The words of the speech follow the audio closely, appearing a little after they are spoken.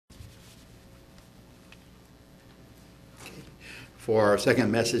For our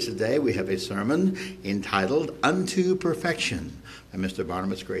second message today, we have a sermon entitled Unto Perfection by Mr.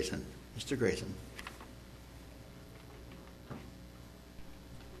 Barnabas Grayson. Mr. Grayson.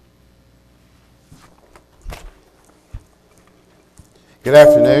 Good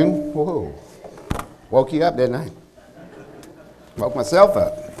afternoon. Whoa. Woke you up, didn't I? Woke myself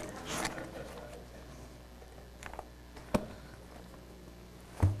up.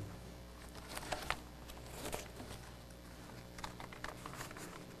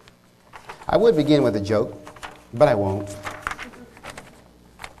 I would begin with a joke, but I won't.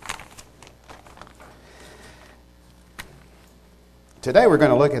 Today we're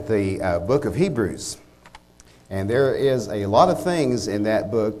going to look at the book of Hebrews. And there is a lot of things in that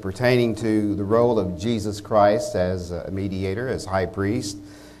book pertaining to the role of Jesus Christ as a mediator, as high priest,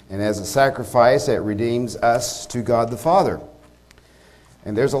 and as a sacrifice that redeems us to God the Father.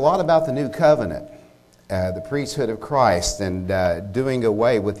 And there's a lot about the new covenant, the priesthood of Christ, and doing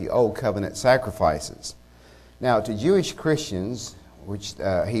away with the old covenant sacrifices. Now, to Jewish Christians, which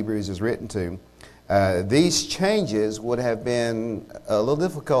Hebrews is written to, these changes would have been a little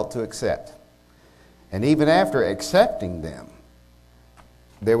difficult to accept. And even after accepting them,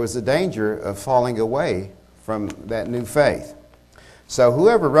 there was a danger of falling away from that new faith. So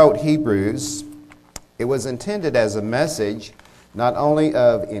whoever wrote Hebrews, it was intended as a message not only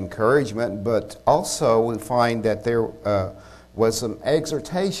of encouragement, but also we find that there was some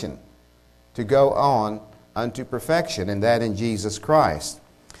exhortation to go on unto perfection, and that in Jesus Christ.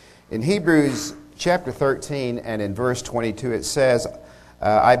 In Hebrews chapter 13 and in verse 22 it says,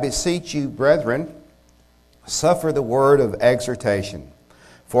 I beseech you, brethren, suffer the word of exhortation,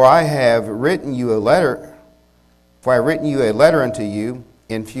 for I have written you a letter unto you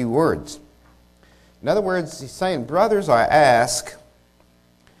in few words. In other words, he's saying, brothers, I ask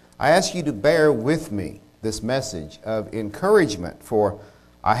you to bear with me this message of encouragement, for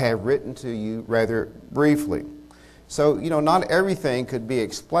I have written to you rather briefly. So, not everything could be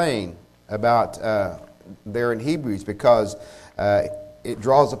explained about there in Hebrews, because it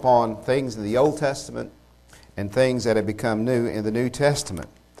draws upon things in the Old Testament and things that have become new in the New Testament.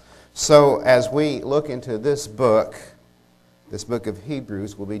 So as we look into this book of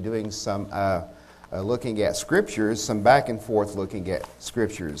Hebrews, we'll be doing some looking at scriptures, some back and forth looking at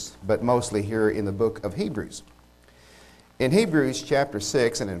scriptures, but mostly here in the book of Hebrews. In Hebrews chapter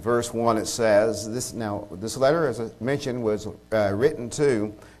 6 and in verse 1 it says, this letter, as I mentioned, was written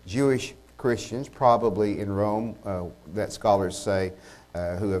to Jewish Christians, probably in Rome, that scholars say,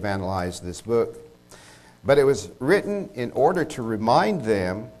 who have analyzed this book. But it was written in order to remind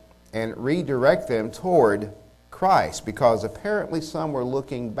them and redirect them toward Christ, because apparently some were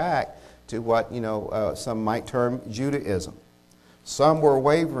looking back to what some might term Judaism. Some were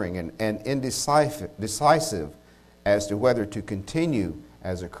wavering and indecisive as to whether to continue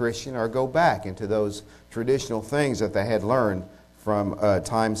as a Christian or go back into those traditional things that they had learned from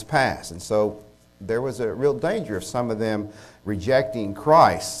times past. And so there was a real danger of some of them rejecting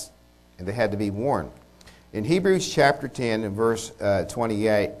Christ, and they had to be warned. In Hebrews chapter 10 and verse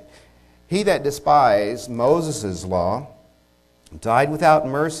 28, he that despised Moses' law died without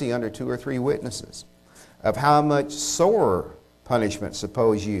mercy under 2 or 3 witnesses. Of how much sorer punishment,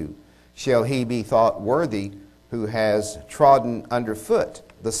 suppose you, shall he be thought worthy who has trodden underfoot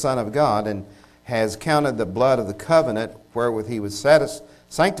the Son of God, and has counted the blood of the covenant wherewith he was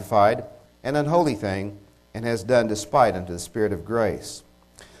sanctified an unholy thing, and has done despite unto the Spirit of grace.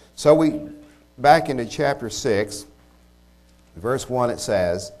 So we back into chapter 6, verse 1, it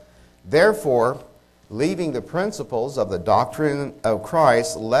says, therefore, leaving the principles of the doctrine of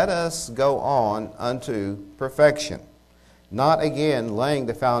Christ, let us go on unto perfection, not again laying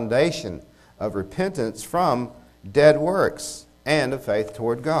the foundation of repentance from dead works and of faith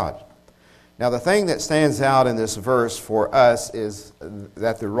toward God. Now, the thing that stands out in this verse for us is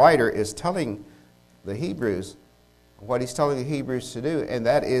that the writer is telling the Hebrews what he's telling the Hebrews to do, and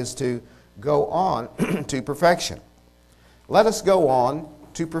that is to go on to perfection. Let us go on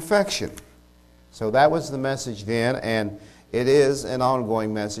to perfection. So that was the message then, and it is an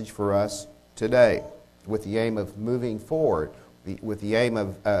ongoing message for us today, with the aim of moving forward, with the aim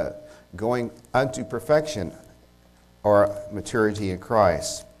of going unto perfection or maturity in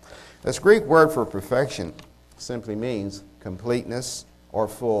Christ. This Greek word for perfection simply means completeness or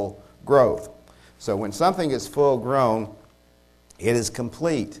full growth. So when something is full grown, it is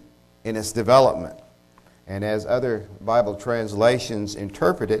complete in its development. And as other Bible translations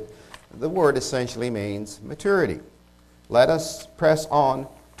interpret it, the word essentially means maturity. Let us press on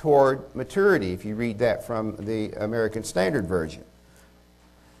toward maturity, if you read that from the American Standard Version.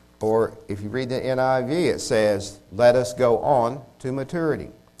 Or if you read the NIV, it says, let us go on to maturity.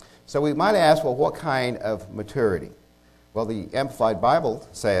 So we might ask, well, what kind of maturity? Well, the Amplified Bible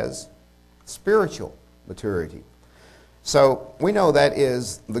says spiritual maturity. So we know that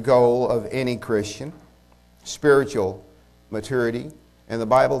is the goal of any Christian, spiritual maturity. And the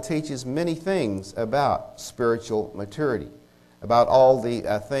Bible teaches many things about spiritual maturity, about all the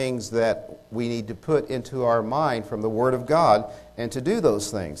things that we need to put into our mind from the Word of God and to do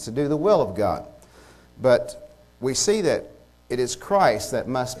those things, to do the will of God. But we see that it is Christ that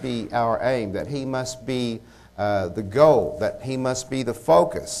must be our aim, that He must be the goal, that He must be the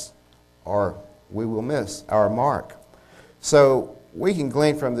focus, or we will miss our mark. So we can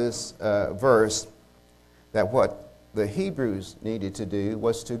glean from this verse that what the Hebrews needed to do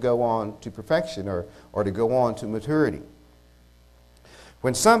was to go on to perfection or to go on to maturity.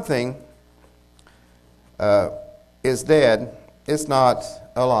 When something is dead, it's not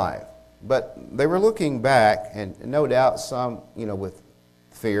alive. But they were looking back, and no doubt some, with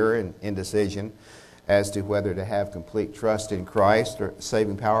fear and indecision as to whether to have complete trust in Christ or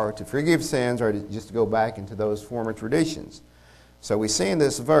saving power to forgive sins or to just to go back into those former traditions. So we see in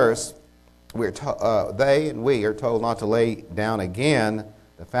this verse, they and we are told not to lay down again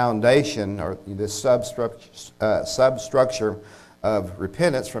the foundation or this substructure of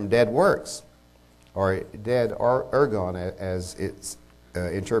repentance from dead works, or dead ergon as it's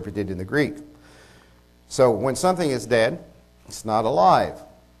interpreted in the Greek. So when something is dead, it's not alive.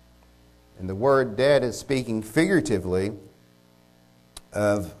 And the word dead is speaking figuratively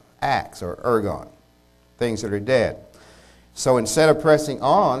of acts or ergon, things that are dead. So instead of pressing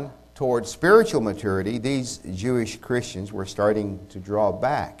on towards spiritual maturity, these Jewish Christians were starting to draw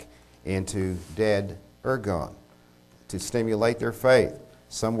back into dead ergon to stimulate their faith.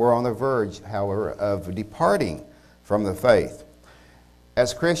 Some were on the verge, however, of departing from the faith.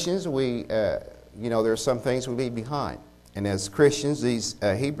 As Christians, there are some things we leave behind. And as Christians, these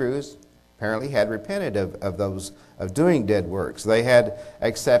Hebrews apparently had repented of doing dead works. They had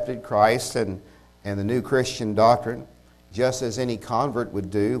accepted Christ and the new Christian doctrine, just as any convert would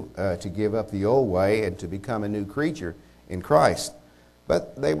do to give up the old way and to become a new creature in Christ.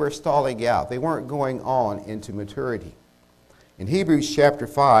 But they were stalling out. They weren't going on into maturity. In Hebrews chapter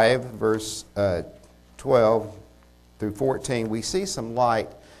 5, verse 12 through 14, we see some light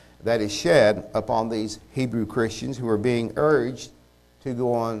that is shed upon these Hebrew Christians who are being urged to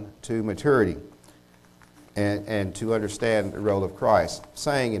go on to maturity and to understand the role of Christ,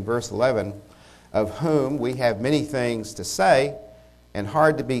 saying in verse 11, of whom we have many things to say and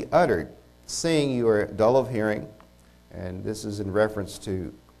hard to be uttered, seeing you are dull of hearing. And this is in reference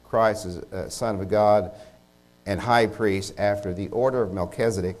to Christ as Son of God and High Priest after the order of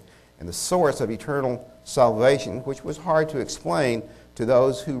Melchizedek and the source of eternal salvation, which was hard to explain to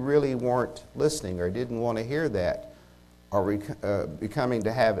those who really weren't listening or didn't want to hear that or becoming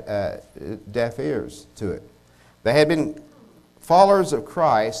to have deaf ears to it. They had been followers of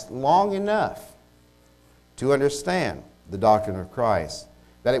Christ long enough to understand the doctrine of Christ,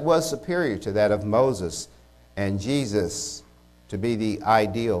 that it was superior to that of Moses and Jesus to be the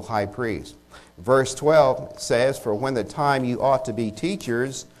ideal high priest. Verse 12 says, for when the time you ought to be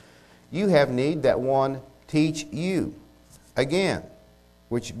teachers, you have need that one teach you again,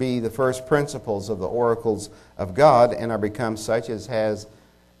 which be the first principles of the oracles of God, and are become such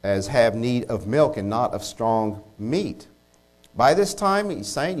as have need of milk and not of strong meat. By this time, he's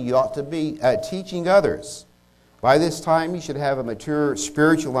saying you ought to be teaching others. By this time, you should have a mature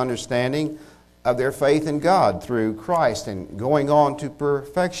spiritual understanding of their faith in God through Christ and going on to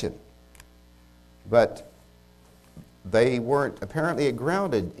perfection. But they weren't apparently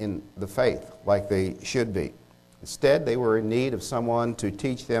grounded in the faith like they should be. Instead, they were in need of someone to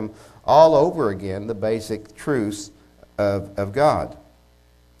teach them all over again the basic truths of God.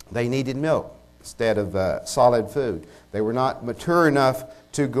 They needed milk instead of solid food. They were not mature enough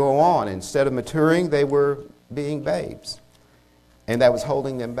to go on. Instead of maturing, they were being babes. And that was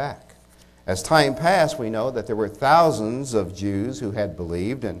holding them back. As time passed, we know that there were thousands of Jews who had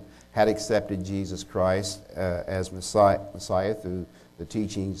believed and had accepted Jesus Christ as Messiah through the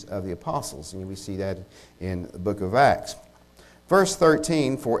teachings of the apostles. And we see that in the book of Acts. Verse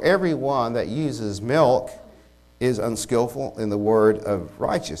 13, for everyone that uses milk is unskillful in the word of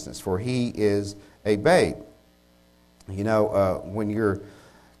righteousness, for he is a babe. When you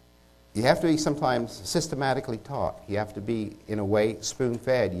have to be sometimes systematically taught. You have to be, in a way,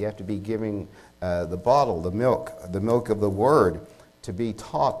 spoon-fed. You have to be giving the bottle, the milk of the Word, to be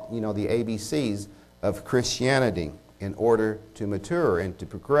taught, the ABCs of Christianity in order to mature and to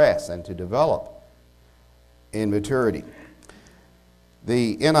progress and to develop in maturity.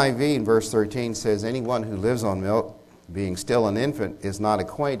 The NIV in verse 13 says, anyone who lives on milk, being still an infant, is not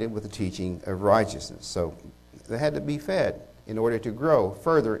acquainted with the teaching of righteousness. So they had to be fed in order to grow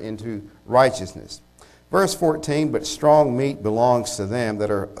further into righteousness. Verse 14, but strong meat belongs to them that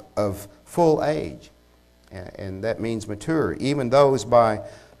are of full age. And that means mature, even those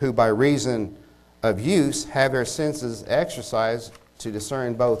who by reason of use have their senses exercised to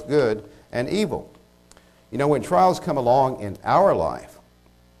discern both good and evil. You know, when trials come along in our life,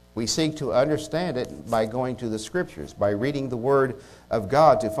 we seek to understand it by going to the Scriptures, by reading the Word of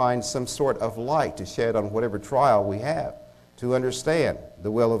God to find some sort of light to shed on whatever trial we have, to understand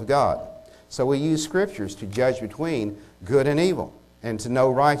the will of God. So we use Scriptures to judge between good and evil and to know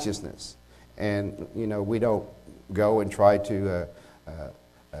righteousness. And, you know, we don't go and try to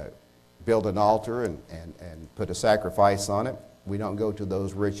build an altar and put a sacrifice on it. We don't go to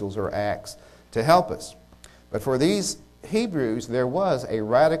those rituals or acts to help us. But for these Hebrews, there was a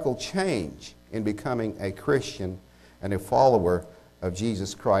radical change in becoming a Christian and a follower of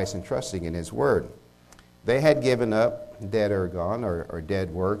Jesus Christ and trusting in His Word. They had given up dead ergon or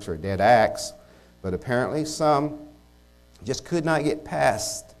dead works or dead acts, but apparently some just could not get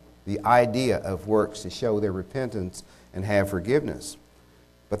past the idea of works to show their repentance and have forgiveness.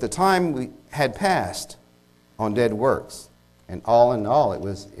 But the time had passed on dead works, and all in all, it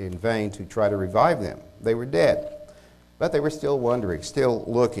was in vain to try to revive them. They were dead, but they were still wondering, still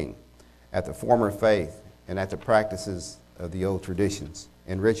looking at the former faith and at the practices of the old traditions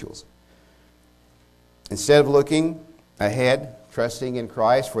and rituals. Instead of looking ahead, trusting in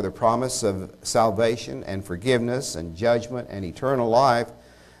Christ for the promise of salvation and forgiveness and judgment and eternal life,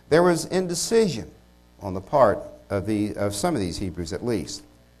 there was indecision on the part of some of these Hebrews at least.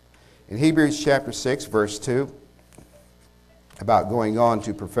 In Hebrews chapter 6, verse 2, about going on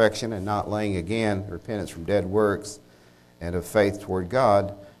to perfection and not laying again repentance from dead works and of faith toward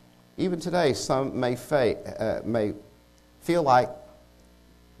God, even today some may feel like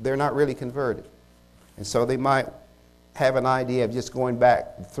they're not really converted. And so they might have an idea of just going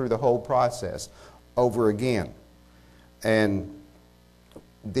back through the whole process over again. And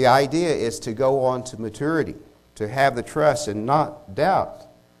the idea is to go on to maturity, to have the trust and not doubt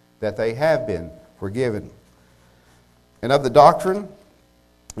that they have been forgiven. And of the doctrine,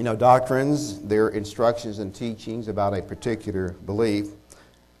 you know, doctrines, they're instructions and teachings about a particular belief.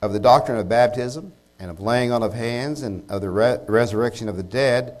 Of the doctrine of baptism and of laying on of hands and of the resurrection of the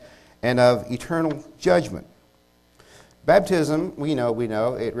dead and of eternal judgment. Baptism, we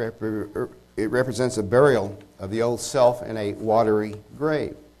know it represents a burial of the old self in a watery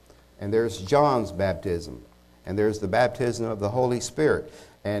grave. And there's John's baptism. And there's the baptism of the Holy Spirit.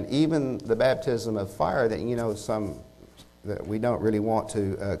 And even the baptism of fire that, you know, some that we don't really want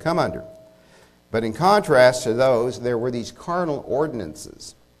to come under. But in contrast to those, there were these carnal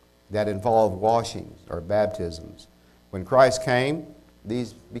ordinances that involved washings or baptisms. When Christ came,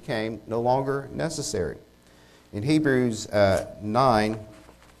 these became no longer necessary. In Hebrews 9,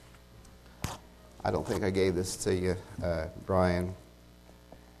 I don't think I gave this to you, Brian.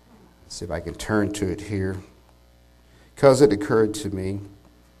 Let's see if I can turn to it here. Because it occurred to me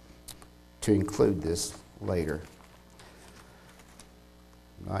to include this later.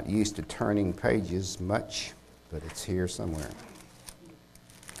 I'm not used to turning pages much, but it's here somewhere.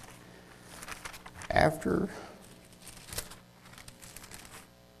 After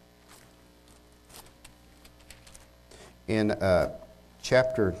in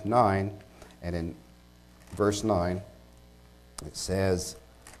chapter 9 and in verse 9, it says,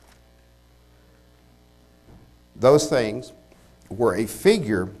 those things were a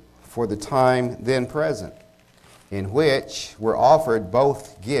figure for the time then present, in which were offered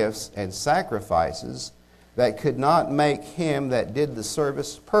both gifts and sacrifices that could not make him that did the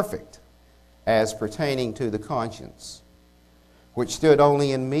service perfect, as pertaining to the conscience, which stood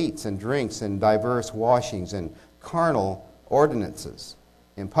only in meats and drinks and diverse washings and carnal ordinances,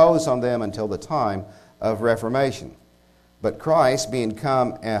 imposed on them until the time of Reformation. But Christ, being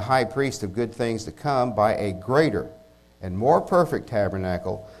come a high priest of good things to come, by a greater and more perfect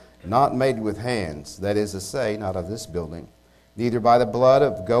tabernacle, not made with hands, that is to say, not of this building, neither by the blood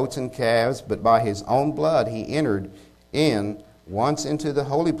of goats and calves, but by his own blood he entered in once into the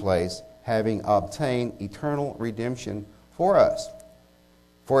holy place, having obtained eternal redemption for us.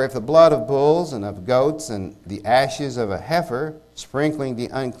 For if the blood of bulls and of goats and the ashes of a heifer, sprinkling the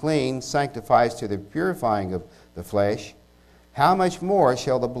unclean, sanctifies to the purifying of the flesh, how much more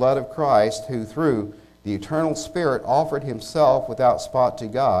shall the blood of Christ, who through the eternal Spirit offered himself without spot to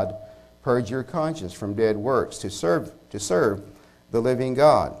God, purge your conscience from dead works to serve the living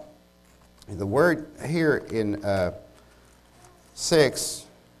God? The word here in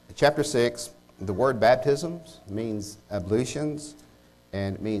chapter 6, the word baptisms means ablutions,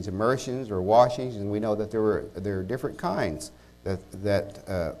 and it means immersions or washings, and we know that there are different kinds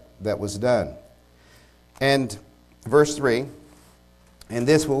that was done. And verse 3, and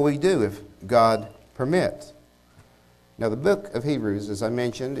this will we do if God permits. Now the book of Hebrews, as I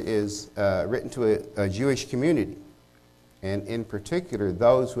mentioned, is written to a Jewish community, and in particular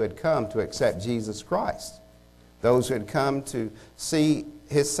those who had come to accept Jesus Christ, those who had come to see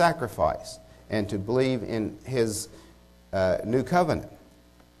his sacrifice and to believe in his new covenant.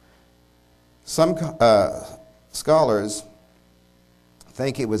 Some scholars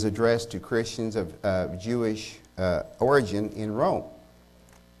think it was addressed to Christians of Jewish origin in Rome,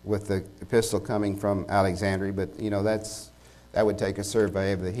 with the epistle coming from Alexandria, but that would take a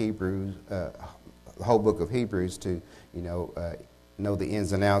survey of the Hebrews, the whole book of Hebrews, to know the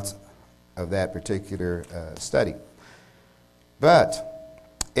ins and outs of that particular study. But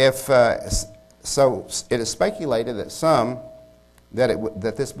so it is speculated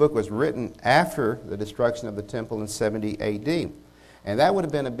that this book was written after the destruction of the temple in 70 A.D., and that would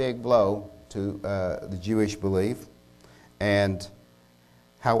have been a big blow to the Jewish belief. And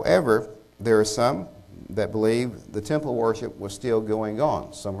however, there are some that believe the temple worship was still going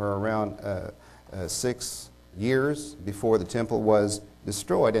on, somewhere around 6 years before the temple was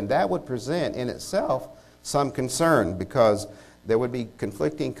destroyed. And that would present in itself some concern, because there would be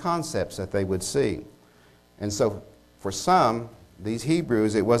conflicting concepts that they would see. And so for some, these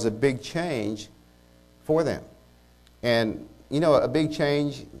Hebrews, it was a big change for them. And a big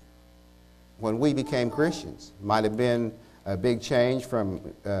change when we became Christians might have been a big change from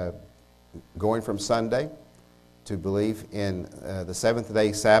going from Sunday to believe in the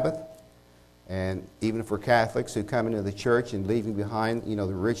seventh-day Sabbath. And even for Catholics who come into the church and leaving behind, the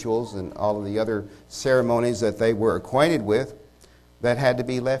rituals and all of the other ceremonies that they were acquainted with, that had to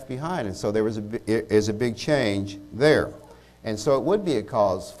be left behind. And so there is a big change there. And so it would be a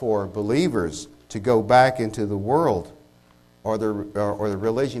cause for believers to go back into the world or the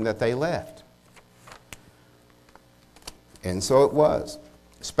religion that they left. And so it was,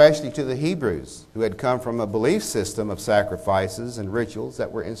 especially to the Hebrews, who had come from a belief system of sacrifices and rituals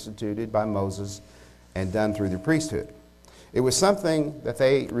that were instituted by Moses and done through the priesthood. It was something that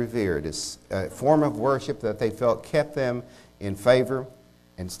they revered, a form of worship that they felt kept them in favor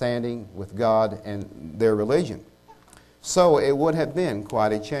and standing with God and their religion. So it would have been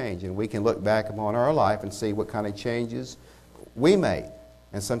quite a change, and we can look back upon our life and see what kind of changes we made.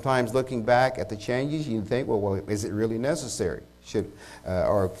 And sometimes looking back at the changes, you think, well, is it really necessary?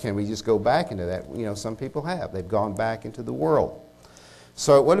 Or can we just go back into that? Some people have. They've gone back into the world.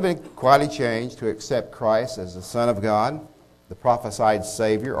 So it would have been quite a change to accept Christ as the Son of God, the prophesied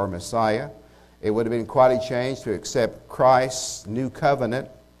Savior or Messiah. It would have been quite a change to accept Christ's new covenant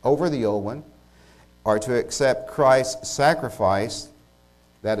over the old one, or to accept Christ's sacrifice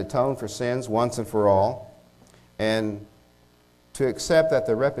that atoned for sins once and for all, and to accept that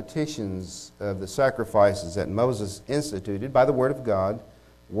the repetitions of the sacrifices that Moses instituted by the Word of God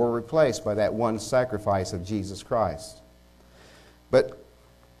were replaced by that one sacrifice of Jesus Christ. But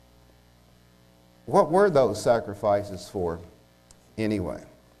what were those sacrifices for anyway?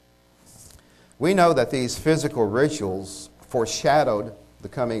 We know that these physical rituals foreshadowed the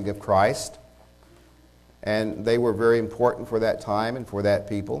coming of Christ, and they were very important for that time and for that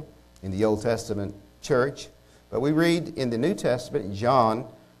people in the Old Testament church. But we read in the New Testament, John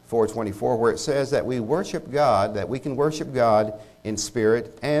 4:24, where it says that we worship God, that we can worship God in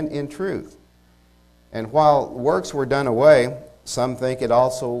spirit and in truth. And while works were done away, some think it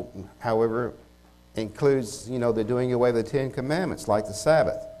also, however, includes, the doing away of the Ten Commandments, like the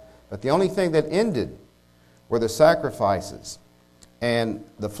Sabbath. But the only thing that ended were the sacrifices and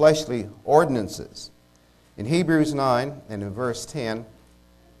the fleshly ordinances. In Hebrews 9 and in verse 10,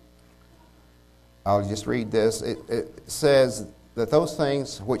 I'll just read this. It says that those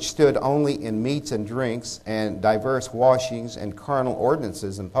things which stood only in meats and drinks and diverse washings and carnal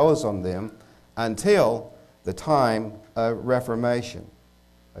ordinances imposed on them until the time of reformation,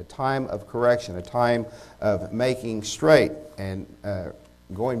 a time of correction, a time of making straight and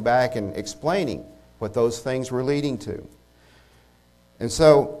going back and explaining what those things were leading to. And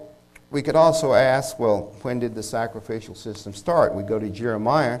so we could also ask, well, when did the sacrificial system start? We go to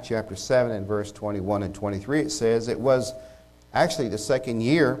Jeremiah chapter 7 and verse 21 and 23. It says it was actually the second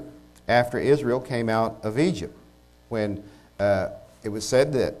year after Israel came out of Egypt, when it was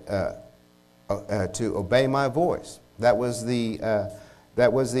said that to obey my voice. That was the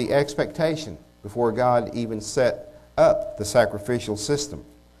expectation before God even set up the sacrificial system.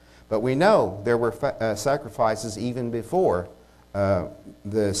 But we know there were sacrifices even before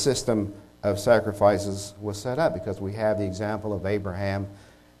the system of sacrifices was set up, because we have the example of Abraham,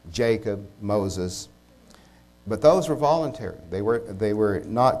 Jacob, Moses. But those were voluntary. They were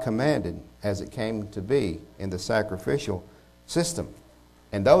not commanded as it came to be in the sacrificial system.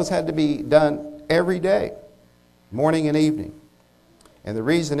 And those had to be done every day, morning and evening. And the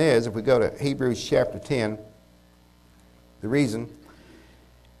reason is, if we go to Hebrews chapter 10, the reason,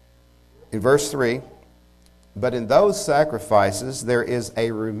 in verse 3, but in those sacrifices there is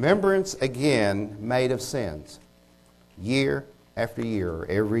a remembrance again made of sins, year after year, or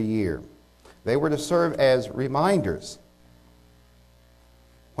every year. They were to serve as reminders.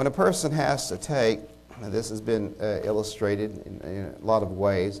 When a person has to take, and this has been illustrated in a lot of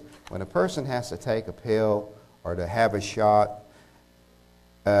ways, when a person has to take a pill or to have a shot,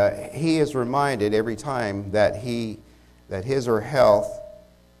 he is reminded every time that his or her health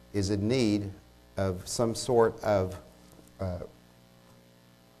is in need of some sort of,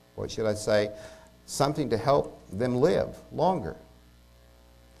 something to help them live longer.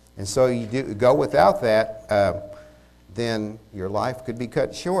 And so you go without that, then your life could be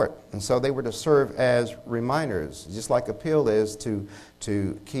cut short. And so they were to serve as reminders, just like a pill is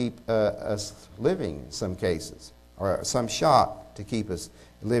to keep us living in some cases, or some shot to keep us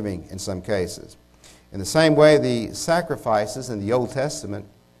living in some cases. In the same way, the sacrifices in the Old Testament,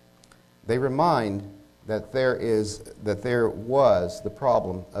 they remind that there was the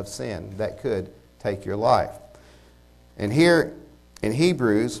problem of sin that could take your life. And here in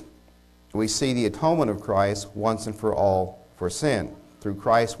Hebrews, we see the atonement of Christ once and for all for sin. Through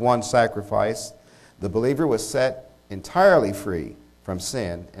Christ's one sacrifice, the believer was set entirely free from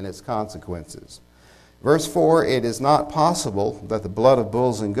sin and its consequences. Verse 4, it is not possible that the blood of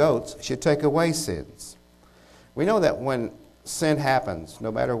bulls and goats should take away sins. We know that when sin happens,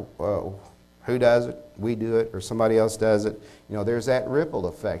 no matter who does it, we do it, or somebody else does it, there's that ripple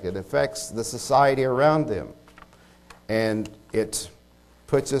effect. It affects the society around them. And it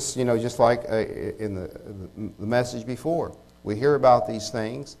puts us, just like in the message before. We hear about these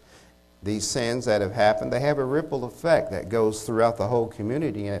things, these sins that have happened. They have a ripple effect that goes throughout the whole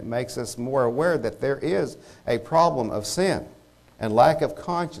community, and it makes us more aware that there is a problem of sin and lack of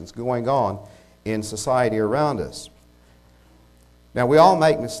conscience going on in society around us. Now, we all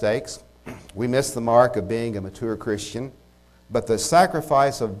make mistakes. We miss the mark of being a mature Christian, but the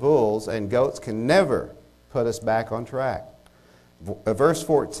sacrifice of bulls and goats can never put us back on track. Verse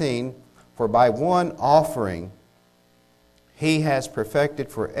 14, for by one offering he has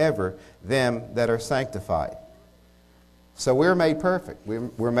perfected forever them that are sanctified. So we're made perfect.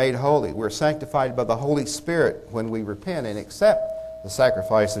 We're made holy. We're sanctified by the Holy Spirit when we repent and accept the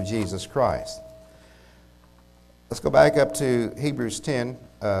sacrifice of Jesus Christ. Let's go back up to Hebrews 10,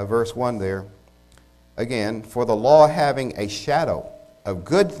 verse 1 there. Again, for the law having a shadow of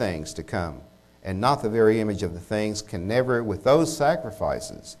good things to come, and not the very image of the things, can never, with those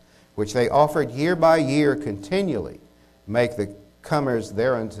sacrifices, which they offered year by year continually, make the comers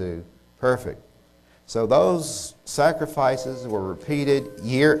thereunto perfect. So those sacrifices were repeated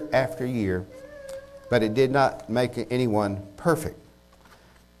year after year, but it did not make anyone perfect.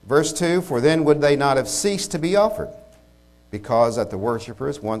 Verse 2, for then would they not have ceased to be offered, because that the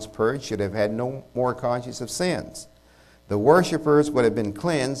worshippers, once purged, should have had no more conscience of sins. The worshippers would have been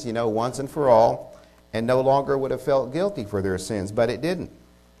cleansed, once and for all, and no longer would have felt guilty for their sins, but it didn't.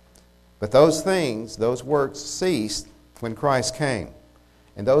 But those things, those works ceased when Christ came.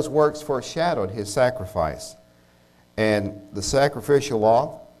 And those works foreshadowed his sacrifice. And the sacrificial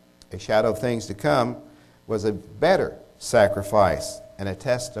law, a shadow of things to come, was a better sacrifice and a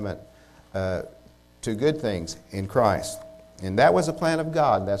testament to good things in Christ. And that was a plan of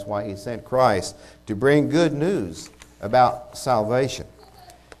God. That's why he sent Christ to bring good news about salvation.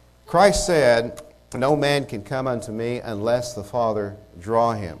 Christ said, no man can come unto me unless the Father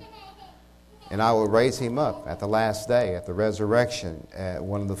draw him. And I will raise him up at the last day, at the resurrection,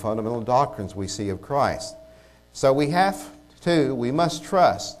 one of the fundamental doctrines we see of Christ. So we must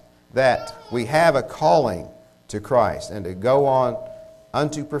trust that we have a calling to Christ and to go on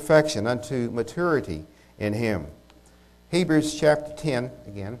unto perfection, unto maturity in him. Hebrews chapter 10,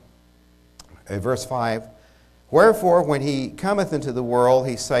 again, verse 5. Wherefore, when he cometh into the world,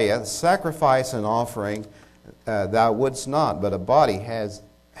 he saith, sacrifice and offering thou wouldst not, but a body has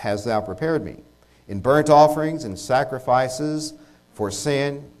thou prepared me. In burnt offerings and sacrifices for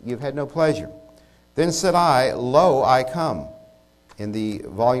sin you've had no pleasure. Then said I, lo, I come. In the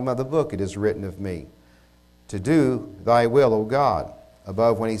volume of the book it is written of me, to do thy will, O God.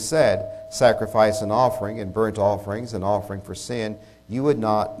 Above when he said, sacrifice and offering and burnt offerings and offering for sin, you would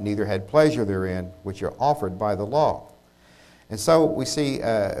not, neither had pleasure therein, which are offered by the law. And so we see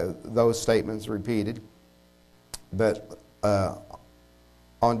those statements repeated. But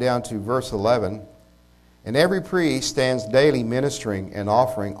on down to verse 11, and every priest stands daily ministering and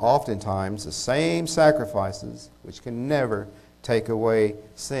offering oftentimes the same sacrifices which can never take away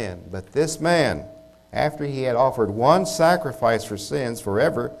sin. But this man, after he had offered one sacrifice for sins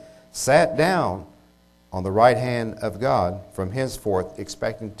forever, sat down on the right hand of God from henceforth,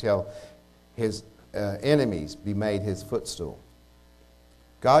 expecting till his enemies be made his footstool.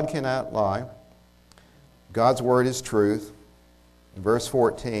 God cannot lie. God's word is truth. In verse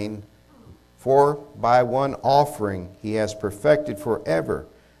 14, for by one offering he has perfected forever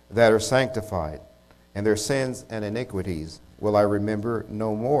that are sanctified, and their sins and iniquities will I remember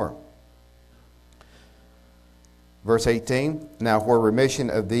no more. Verse 18, now where remission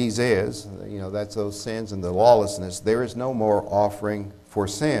of these is, that's those sins and the lawlessness, there is no more offering for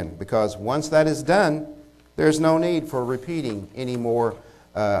sin, because once that is done, there's no need for repeating any more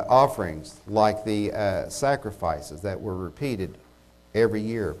offerings like the sacrifices that were repeated every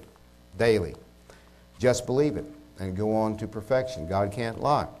year, daily. Just believe it and go on to perfection. God can't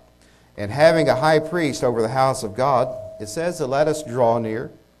lie. And having a high priest over the house of God, it says to let us draw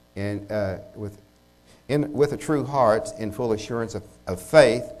near and with a true heart in full assurance of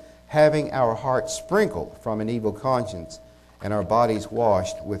faith, having our hearts sprinkled from an evil conscience and our bodies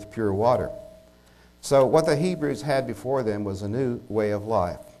washed with pure water. So what the Hebrews had before them was a new way of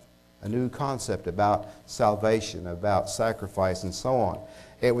life, a new concept about salvation, about sacrifice, and so on.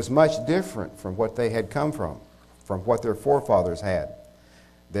 It was much different from what they had come from what their forefathers had.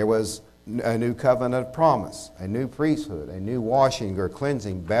 There was a new covenant of promise, a new priesthood, a new washing or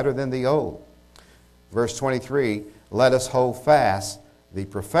cleansing better than the old. Verse 23, let us hold fast the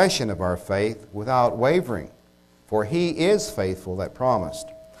profession of our faith without wavering, for he is faithful that promised.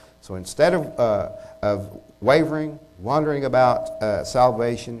 So instead of wavering, wondering about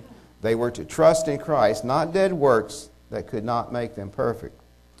salvation, they were to trust in Christ, not dead works that could not make them perfect.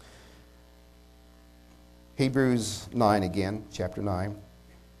 Hebrews 9 again, chapter 9.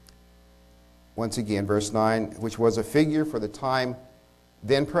 Once again, verse 9, which was a figure for the time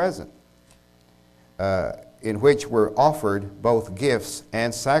then present, in which were offered both gifts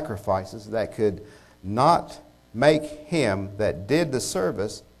and sacrifices that could not make him that did the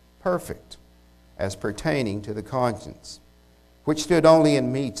service perfect, as pertaining to the conscience, which stood only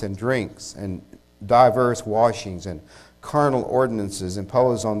in meats and drinks and diverse washings and carnal ordinances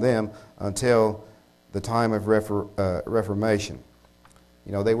imposed on them until the time of Reformation.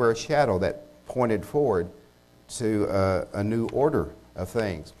 They were a shadow that pointed forward to a new order of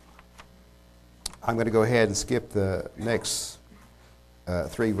things. I'm going to go ahead and skip the next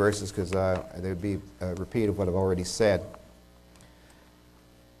 3 verses because there would be a repeat of what I've already said.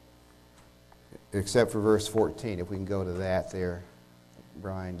 Except for verse 14, if we can go to that there,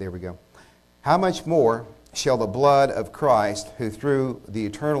 Brian. There we go. How much more shall the blood of Christ, who through the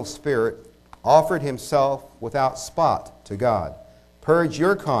eternal Spirit offered himself without spot to God, purge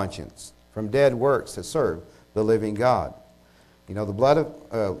your conscience from dead works to serve the living God? The blood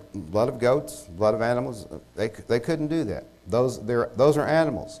of goats, blood of animals, they couldn't do that. Those are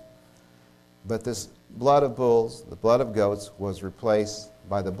animals. But this blood of bulls, the blood of goats, was replaced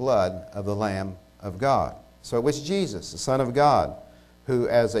by the blood of the Lamb of God. So it was Jesus, the Son of God, who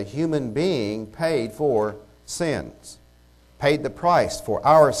as a human being paid for sins, paid the price for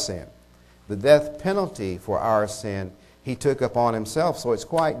our sin. The death penalty for our sin he took upon himself. So it's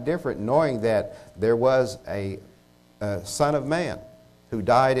quite different knowing that there was a Son of Man who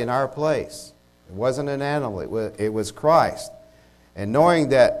died in our place. It wasn't an animal, it was Christ. And knowing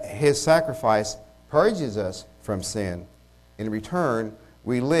that his sacrifice purges us from sin, in return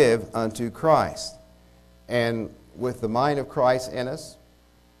we live unto Christ. And with the mind of Christ in us,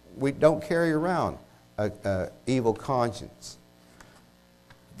 we don't carry around an evil conscience.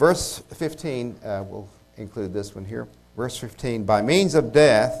 Verse 15, we'll include this one here. Verse 15, by means of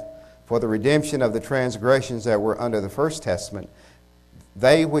death, for the redemption of the transgressions that were under the first testament,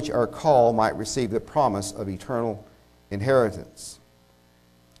 they which are called might receive the promise of eternal inheritance.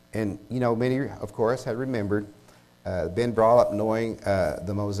 And, many, of course, had remembered, been brought up knowing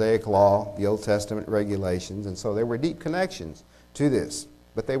the Mosaic law, the Old Testament regulations, and so there were deep connections to this.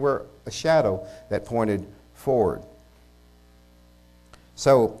 But they were a shadow that pointed forward.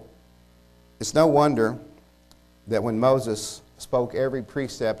 So, it's no wonder that when Moses spoke every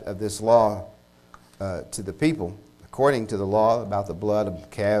precept of this law to the people, according to the law about the blood of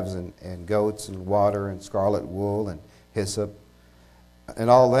calves and goats and water and scarlet wool and hyssop and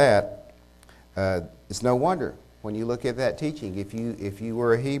all that, it's no wonder when you look at that teaching, if you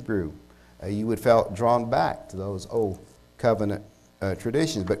were a Hebrew, you would felt drawn back to those old covenant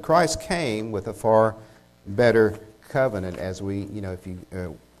traditions. But Christ came with a far better covenant, as we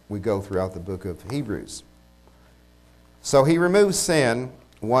go throughout the book of Hebrews. So he removes sin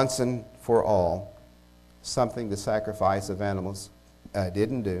once and for all, something the sacrifice of animals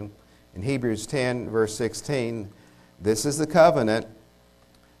didn't do. In Hebrews 10, verse 16, this is the covenant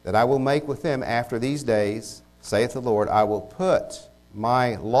that I will make with them after these days, saith the Lord, I will put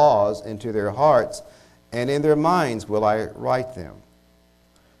my laws into their hearts, and in their minds will I write them.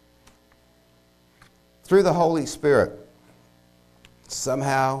 Through the Holy Spirit,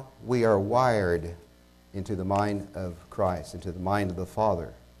 somehow we are wired into the mind of Christ, into the mind of the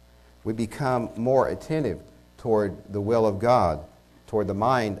Father. We become more attentive toward the will of God, toward the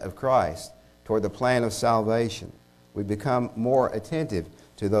mind of Christ, toward the plan of salvation. We become more attentive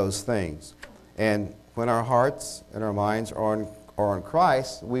to those things. And when our hearts and our minds are on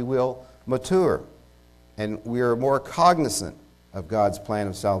Christ, we will mature. And we are more cognizant of God's plan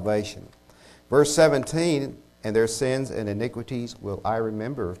of salvation. Verse 17, and their sins and iniquities will I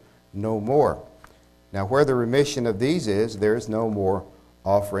remember no more. Now, where the remission of these is, there is no more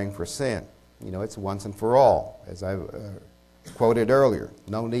offering for sin. It's once and for all, as I quoted earlier.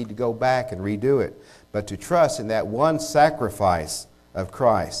 No need to go back and redo it, but to trust in that one sacrifice of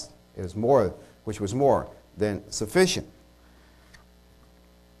Christ which was more than sufficient.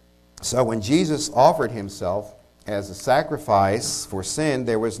 So when Jesus offered himself as a sacrifice for sin,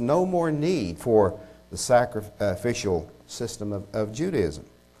 there was no more need for the sacrificial system of Judaism.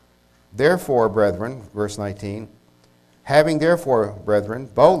 Therefore, brethren, verse 19, having therefore, brethren,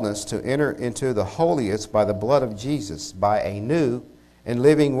 boldness to enter into the holiest by the blood of Jesus, by a new and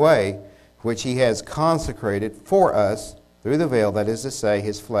living way, which he has consecrated for us through the veil, that is to say,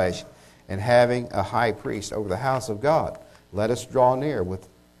 his flesh, and having a high priest over the house of God. Let us draw near with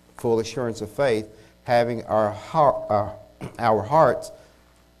full assurance of faith, having our hearts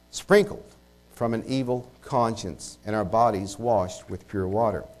sprinkled from an evil conscience, and our bodies washed with pure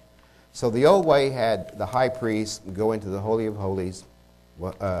water. So the old way had the high priest go into the Holy of Holies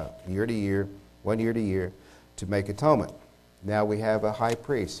year to year, 1 year to year, to make atonement. Now we have a high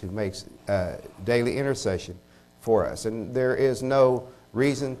priest who makes daily intercession for us. And there is no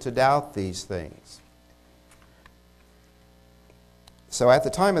reason to doubt these things. So at the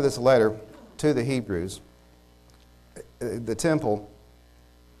time of this letter to the Hebrews, the temple,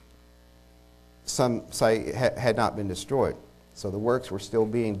 some say, had not been destroyed. So the works were still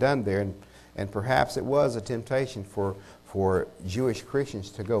being done there, and perhaps it was a temptation for Jewish Christians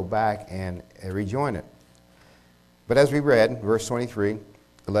to go back and rejoin it. But as we read, verse 23,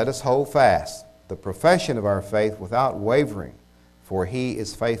 let us hold fast the profession of our faith without wavering, for he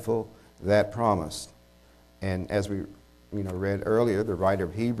is faithful that promised. And as we read earlier, the writer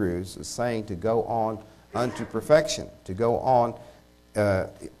of Hebrews is saying to go on unto perfection, to go on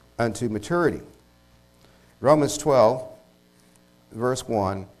unto maturity. Romans 12, verse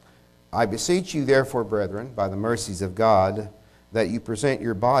 1, I beseech you therefore, brethren, by the mercies of God, that you present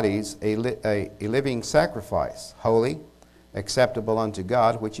your bodies a living sacrifice, holy, acceptable unto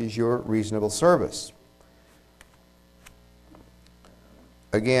God, which is your reasonable service.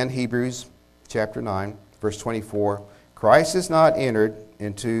 Again, Hebrews chapter 9, verse 24, Christ is not entered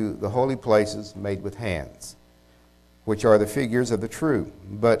into the holy places made with hands, which are the figures of the true,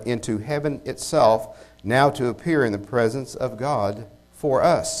 but into heaven itself, now to appear in the presence of God for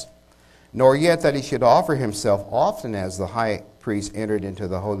us. Nor yet that he should offer himself often, as the high priest entered into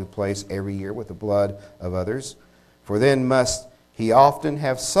the holy place every year with the blood of others. For then must he often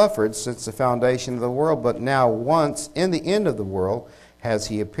have suffered since the foundation of the world, but now once in the end of the world has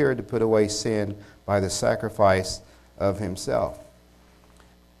he appeared to put away sin by the sacrifice of himself.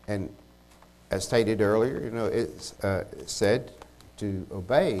 And as stated earlier, it's said to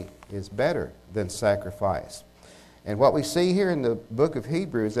obey is better than sacrifice. And what we see here in the book of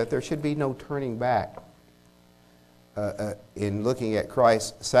Hebrews, that there should be no turning back in looking at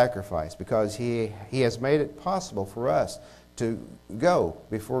Christ's sacrifice, because he has made it possible for us to go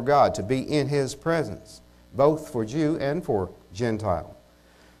before God, to be in his presence, both for Jew and for Gentile.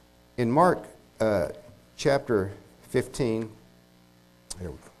 In Mark chapter 15,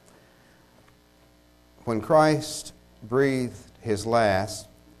 when Christ breathed his last,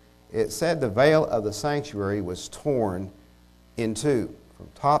 it said the veil of the sanctuary was torn in two, from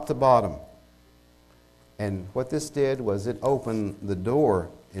top to bottom. And what this did was it opened the door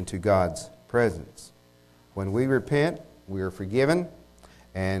into God's presence. When we repent, we are forgiven,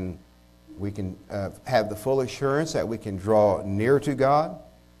 and we can have the full assurance that we can draw near to God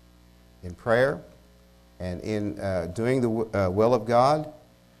in prayer and in doing the will of God.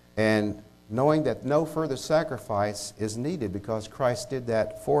 And knowing that no further sacrifice is needed because Christ did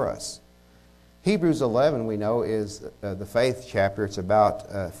that for us. Hebrews 11, we know, is the faith chapter. It's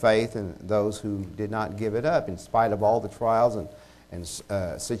about faith and those who did not give it up in spite of all the trials and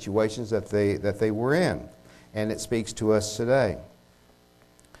situations that they were in. And it speaks to us today.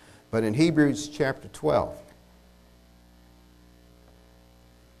 But in Hebrews chapter 12,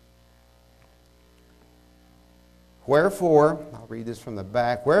 wherefore, I'll read this from the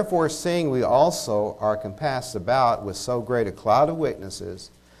back, wherefore seeing we also are compassed about with so great a cloud of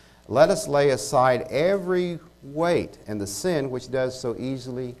witnesses, let us lay aside every weight and the sin which does so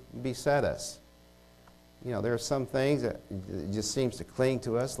easily beset us. You know, there are some things that just seems to cling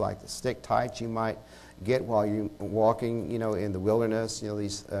to us, like the stick tights you might get while you're walking, in the wilderness,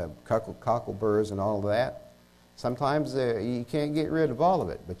 these cockleburrs and all of that. Sometimes you can't get rid of all of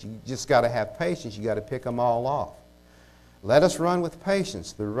it, but you just got to have patience. You got to pick them all off. Let us run with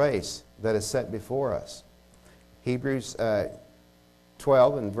patience the race that is set before us. Hebrews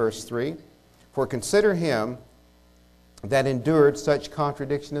 12 and verse 3, for consider him that endured such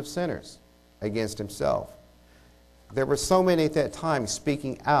contradiction of sinners against himself. There were so many at that time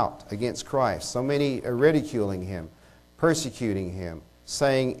speaking out against Christ, so many ridiculing him, persecuting him,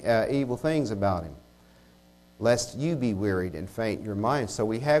 saying evil things about him, lest you be wearied and faint your mind. So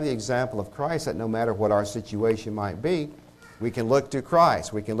we have the example of Christ that no matter what our situation might be, we can look to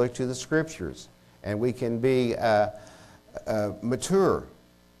Christ, we can look to the Scriptures, and we can be mature.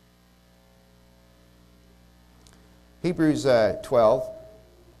 Hebrews 12,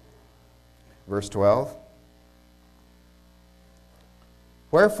 verse 12.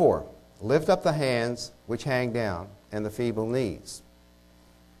 Wherefore, lift up the hands which hang down, and the feeble knees.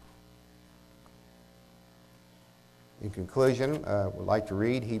 In conclusion, we'd like to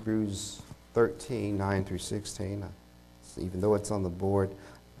read Hebrews 13, 9 through 16. Even though it's on the board,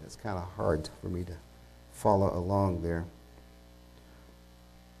 it's kind of hard for me to follow along there.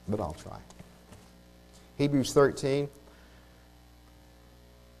 But I'll try. Hebrews 13.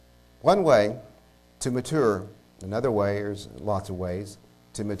 One way to mature, another way, there's lots of ways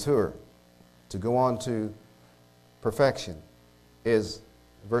to mature, to go on to perfection, is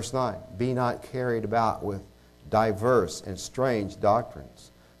verse 9. Be not carried about with diverse and strange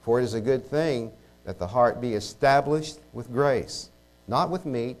doctrines, for it is a good thing that the heart be established with grace, not with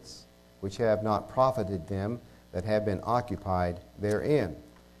meats, which have not profited them that have been occupied therein.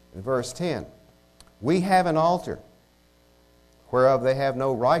 In verse 10, we have an altar, whereof they have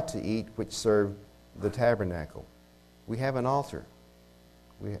no right to eat, which serve the tabernacle. We have an altar.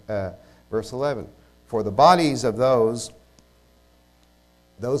 Verse 11, for the bodies of those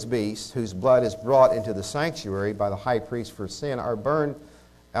beasts whose blood is brought into the sanctuary by the high priest for sin are burned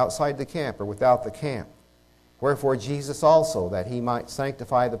outside the camp or without the camp. Wherefore Jesus also, that he might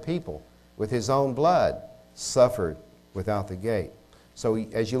sanctify the people with his own blood, suffered without the gate. So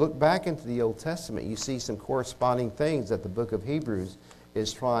as you look back into the Old Testament, you see some corresponding things that the book of Hebrews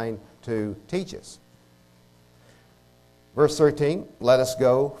is trying to teach us. Verse 13, let us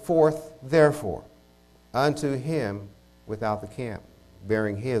go forth, therefore, unto him without the camp,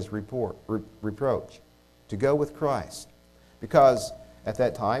 bearing his reproach, to go with Christ. Because at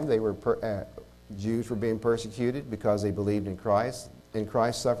that time, Jews were being persecuted because they believed in Christ, and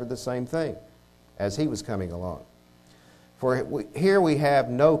Christ suffered the same thing as he was coming along. For here we have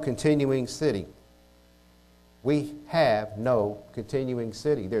no continuing city. We have no continuing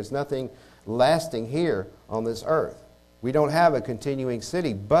city. There's nothing lasting here on this earth. We don't have a continuing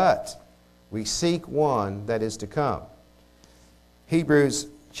city, but we seek one that is to come. Hebrews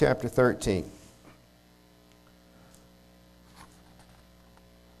chapter 13.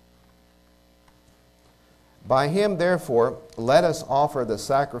 By him, therefore, let us offer the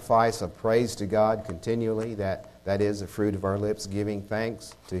sacrifice of praise to God continually, that is the fruit of our lips, giving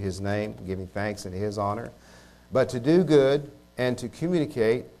thanks to his name, giving thanks in his honor. But to do good and to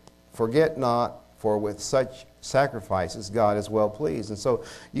communicate, forget not, for with such sacrifices God is well pleased. And so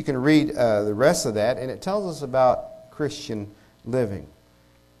you can read the rest of that, and it tells us about Christian living.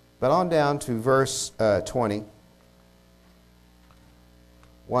 But on down to verse 20,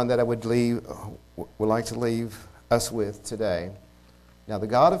 one that I would like to leave us with today. Now the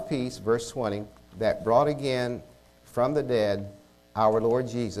God of peace, verse 20, that brought again from the dead our Lord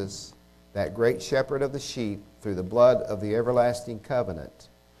Jesus, that great shepherd of the sheep, through the blood of the everlasting covenant.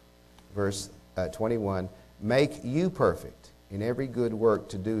 Verse 21, make you perfect in every good work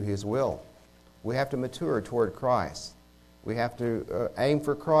to do his will. We have to mature toward Christ. We have to aim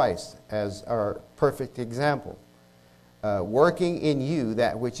for Christ as our perfect example. Working in you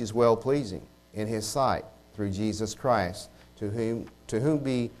that which is well-pleasing in his sight through Jesus Christ, to whom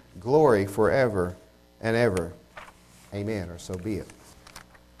be glory forever and ever. Amen, or so be it.